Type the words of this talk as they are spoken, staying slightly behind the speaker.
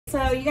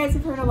So you guys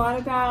have heard a lot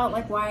about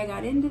like why I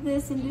got into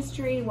this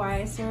industry,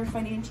 why I serve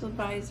financial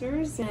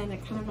advisors, and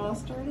it kind of all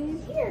started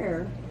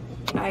here.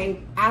 I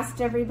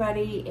asked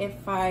everybody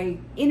if I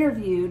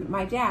interviewed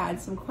my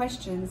dad some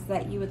questions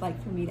that you would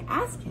like for me to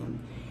ask him.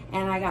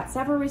 And I got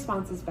several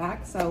responses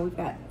back, so we've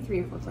got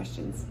 3 or 4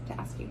 questions to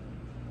ask you.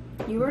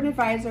 You were an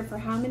advisor for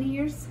how many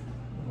years?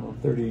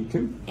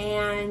 32.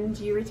 And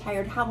you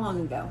retired how long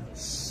ago?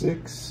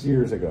 6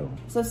 years ago.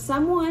 So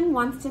someone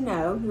wants to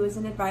know, who is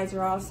an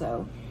advisor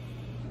also,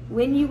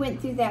 when you went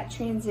through that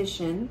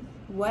transition,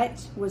 what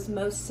was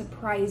most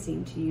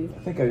surprising to you?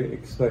 I think I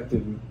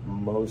expected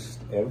most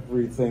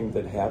everything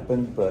that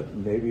happened, but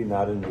maybe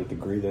not in the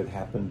degree that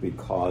happened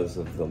because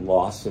of the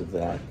loss of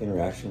that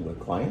interaction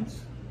with clients.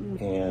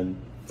 And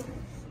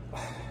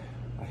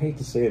I hate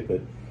to say it,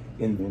 but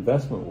in the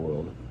investment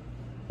world,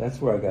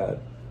 that's where I got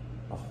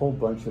a whole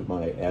bunch of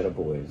my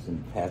attaboys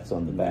and pats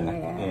on the back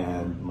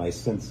and my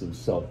sense of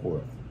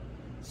self-worth.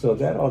 So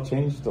that all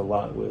changed a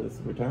lot with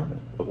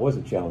retirement. It was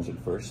a challenge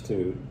at first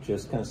to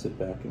just kind of sit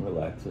back and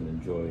relax and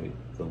enjoy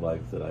the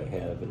life that I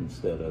have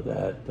instead of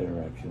that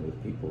interaction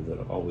with people that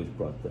always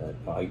brought that,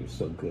 oh, you're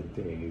so good,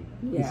 Dave.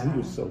 Yeah.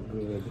 You're so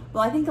good.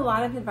 Well, I think a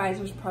lot of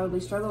advisors probably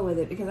struggle with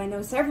it because I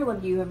know several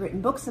of you have written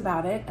books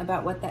about it,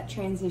 about what that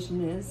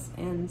transition is.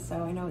 And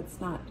so I know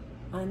it's not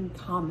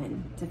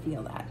uncommon to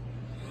feel that.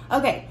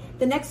 Okay,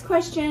 the next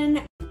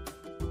question